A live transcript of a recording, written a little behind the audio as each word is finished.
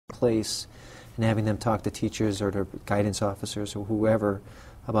place and having them talk to teachers or to guidance officers or whoever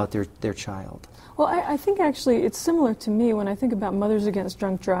about their child? Well, I think actually it's similar to me when I think about Mothers Against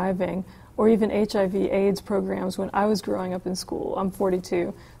Drunk Driving or even HIV/AIDS programs when I was growing up in school. I'm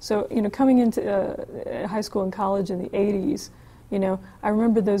 42. So, coming into high school and college in the 80s, I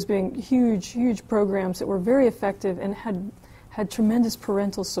remember those being huge, huge programs that were very effective and had tremendous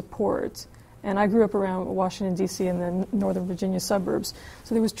parental support. And I grew up around Washington, D.C. and the Northern Virginia suburbs.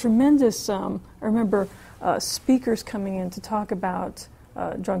 So there was tremendous, I remember speakers coming in to talk about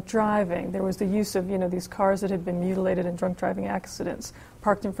drunk driving. There was the use of, these cars that had been mutilated in drunk driving accidents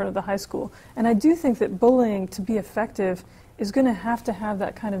parked in front of the high school. And I do think that bullying, to be effective, is going to have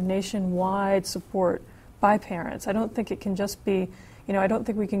that kind of nationwide support by parents. I don't think it can just be, I don't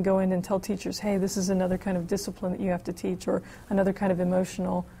think we can go in and tell teachers, hey, this is another kind of discipline that you have to teach or another kind of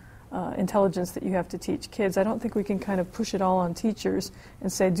emotional intelligence that you have to teach kids. I don't think we can kind of push it all on teachers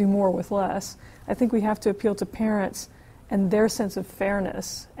and say do more with less. I think we have to appeal to parents and their sense of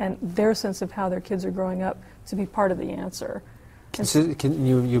fairness and their sense of how their kids are growing up to be part of the answer.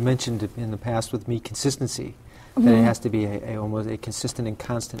 You mentioned in the past with me consistency, that it has to be almost a consistent and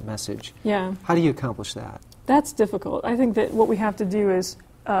constant message. Yeah. How do you accomplish that? That's difficult. I think that what we have to do is,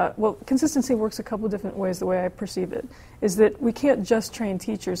 consistency works a couple different ways, the way I perceive it, is that we can't just train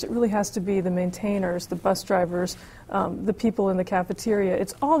teachers. It really has to be the maintainers, the bus drivers, the people in the cafeteria.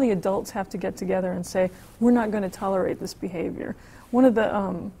 It's all the adults have to get together and say, we're not going to tolerate this behavior. One of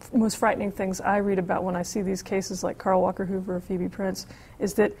the most frightening things I read about when I see these cases like Carl Walker Hoover or Phoebe Prince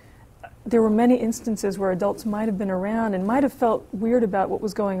is that there were many instances where adults might have been around and might have felt weird about what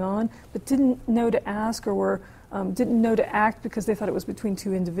was going on, but didn't know to ask or didn't know to act because they thought it was between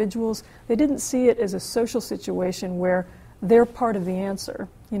two individuals. They didn't see it as a social situation where they're part of the answer.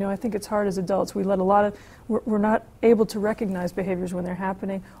 I think it's hard as adults. We let we're not able to recognize behaviors when they're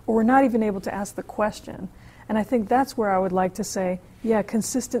happening, or we're not even able to ask the question. And I think that's where I would like to say, yeah,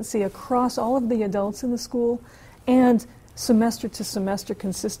 consistency across all of the adults in the school and semester to semester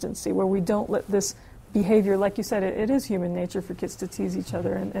consistency, where we don't let this behavior, like you said, it is human nature for kids to tease each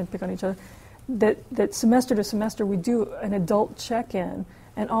other and pick on each other, that semester to semester we do an adult check-in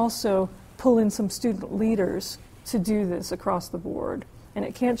and also pull in some student leaders to do this across the board. And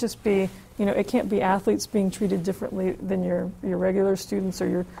it can't just be, it can't be athletes being treated differently than your regular students or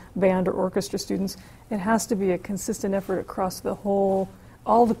your band or orchestra students. It has to be a consistent effort across the whole,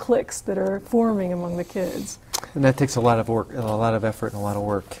 all the cliques that are forming among the kids. And that takes a lot of work, a lot of effort and a lot of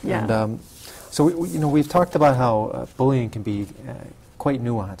work. Yeah. And so we've talked about how bullying can be quite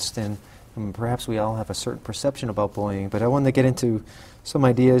nuanced, and perhaps we all have a certain perception about bullying, but I wanted to get into some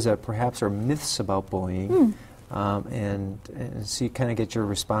ideas that perhaps are myths about bullying. And see, kind of get your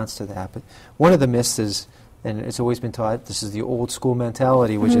response to that. But one of the myths is, and it's always been taught, this is the old school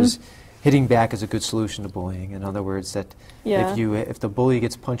mentality, which is hitting back is a good solution to bullying. In other words, that if the bully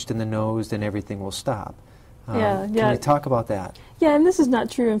gets punched in the nose, then everything will stop. Can you talk about that? Yeah, and this is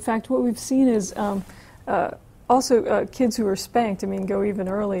not true. In fact, what we've seen is also kids who are spanked, go even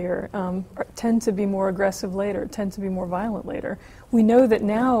earlier, tend to be more aggressive later, tend to be more violent later. We know that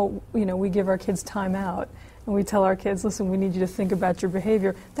now, we give our kids time out. And we tell our kids, listen, we need you to think about your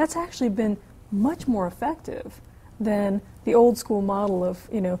behavior. That's actually been much more effective than the old school model of,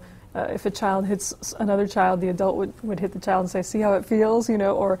 if a child hits another child, the adult would hit the child and say, see how it feels,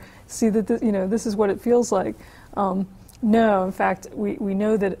 or see that, this is what it feels like. No, in fact, we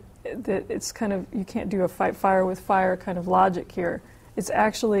know that it's kind of, you can't do a fight fire with fire kind of logic here. It's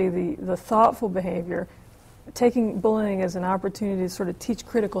actually the thoughtful behavior, taking bullying as an opportunity to sort of teach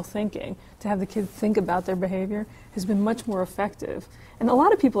critical thinking, to have the kid think about their behavior, has been much more effective. And a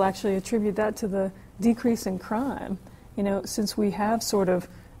lot of people actually attribute that to the decrease in crime. Since we have sort of,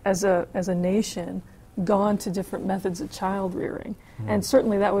 as a nation, gone to different methods of child rearing. And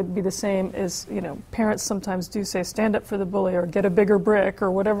certainly that would be the same as, parents sometimes do say, stand up for the bully or get a bigger brick or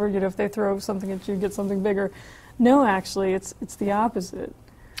whatever, if they throw something at you, get something bigger. No, actually, it's the opposite.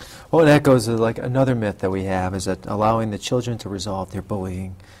 Well, that goes to like another myth that we have, is that allowing the children to resolve their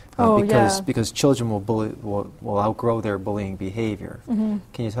bullying, because children will outgrow their bullying behavior. Can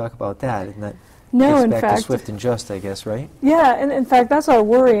you talk about that? And that gets back to Swift and Just, I guess, right? Yeah, and in fact, that's our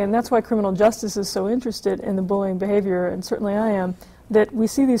worry, and that's why criminal justice is so interested in the bullying behavior, and certainly I am, that we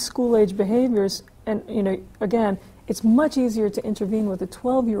see these school-age behaviors, and again, it's much easier to intervene with a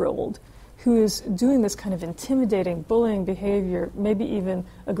 12-year-old who is doing this kind of intimidating, bullying behavior, maybe even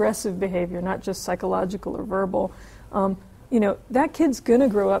aggressive behavior, not just psychological or verbal. That kid's going to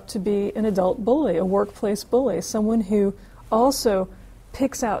grow up to be an adult bully, a workplace bully, someone who also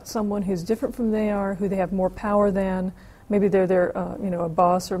picks out someone who's different from they are, who they have more power than, maybe they're their a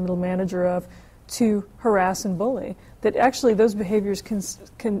boss or middle manager of, to harass and bully. That actually those behaviors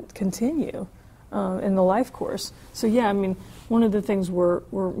can continue in the life course. So yeah, I mean, one of the things we're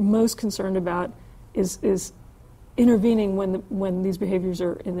most concerned about is intervening when these behaviors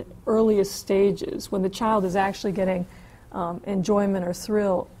are in the earliest stages, when the child is actually getting enjoyment or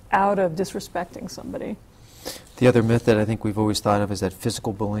thrill out of disrespecting somebody. The other myth that I think we've always thought of is that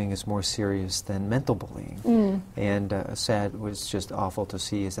physical bullying is more serious than mental bullying. And sad, was just awful to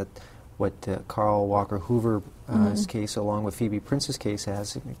see, is that what Carl Walker Hoover's case, along with Phoebe Prince's case,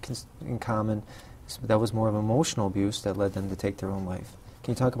 has in common. That was more of emotional abuse that led them to take their own life.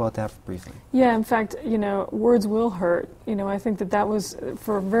 Can you talk about that briefly? Yeah, in fact, words will hurt. I think that was,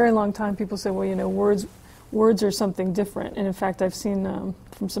 for a very long time, people said, well, words are something different. And in fact, I've seen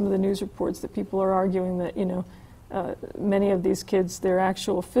from some of the news reports that people are arguing that, many of these kids, their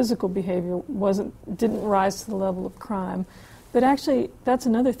actual physical behavior didn't rise to the level of crime. But actually, that's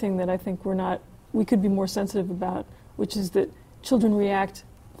another thing that I think we could be more sensitive about, which is that children react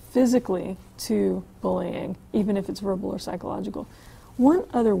physically to bullying, even if it's verbal or psychological. One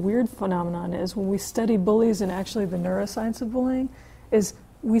other weird phenomenon is when we study bullies and actually the neuroscience of bullying, is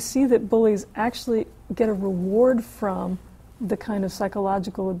we see that bullies actually get a reward from the kind of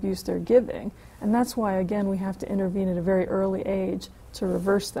psychological abuse they're giving. And that's why, again, we have to intervene at a very early age to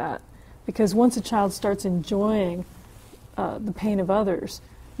reverse that. Because once a child starts enjoying the pain of others,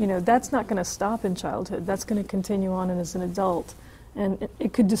 that's not going to stop in childhood. That's going to continue on as an adult. And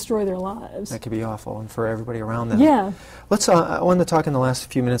it could destroy their lives. That could be awful, and for everybody around them. Yeah. I want to talk in the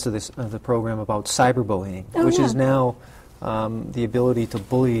last few minutes of the program about cyberbullying, which is now the ability to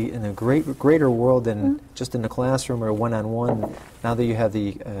bully in a greater world than just in the classroom or one-on-one. Now that you have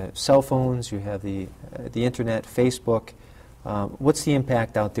the cell phones, you have the internet, Facebook. What's the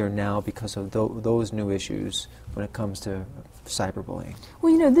impact out there now because of those new issues when it comes to cyberbullying?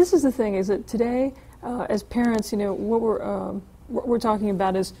 Well, this is the thing, is that today, as parents, what we're talking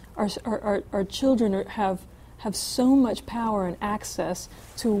about is our children have so much power and access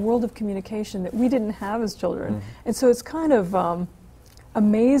to a world of communication that we didn't have as children. And so it's kind of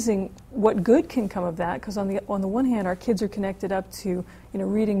amazing what good can come of that, because on the one hand, our kids are connected up to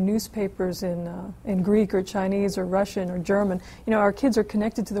reading newspapers in Greek or Chinese or Russian or German. Our kids are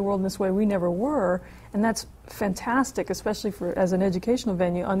connected to the world in this way we never were, and that's fantastic, especially as an educational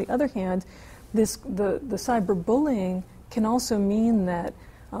venue. On the other hand, the cyberbullying can also mean that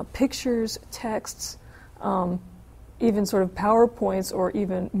pictures, texts, even sort of PowerPoints, or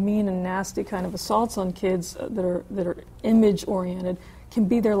even mean and nasty kind of assaults on kids that are image-oriented can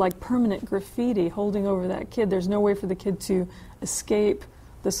be their like permanent graffiti holding over that kid. There's no way for the kid to escape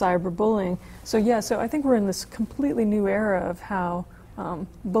the cyberbullying. So yeah, so I think we're in this completely new era of how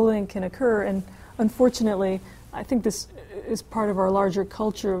bullying can occur, and unfortunately, I think this is part of our larger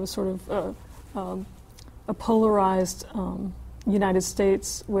culture of sort of a polarized United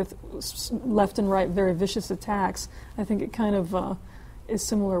States with left and right very vicious attacks. I think it kind of is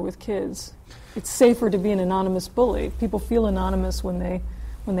similar with kids. It's safer to be an anonymous bully. People feel anonymous when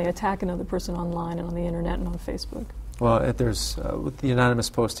they attack another person online and on the internet and on Facebook. Well, there's with the anonymous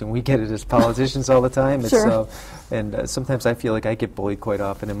posting, we get it as politicians all the time. Sure. And sometimes I feel like I get bullied quite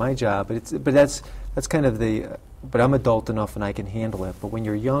often in my job. But that's kind of the. But I'm adult enough and I can handle it. But when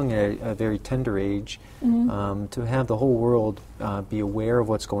you're young at a very tender age, to have the whole world be aware of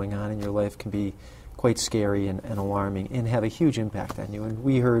what's going on in your life can be quite scary and alarming, and have a huge impact on you. And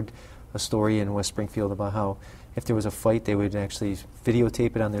we heard a story in West Springfield about how if there was a fight, they would actually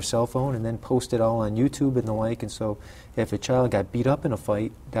videotape it on their cell phone and then post it all on YouTube and the like. And so if a child got beat up in a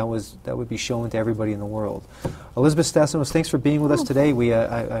fight, that would be shown to everybody in the world. Elizabeth Stassinos, thanks for being with us today.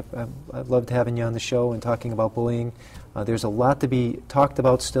 I've loved having you on the show and talking about bullying. There's a lot to be talked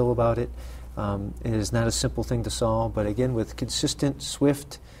about still about it. It is not a simple thing to solve, but again, with consistent,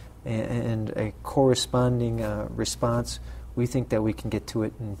 swift, and a corresponding response, we think that we can get to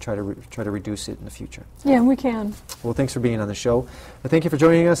it and try to reduce it in the future. Yeah, we can. Well, thanks for being on the show. Thank you for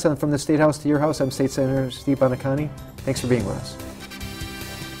joining us from the State House to your house. I'm State Senator Steve Buoniconti. Thanks for being with us.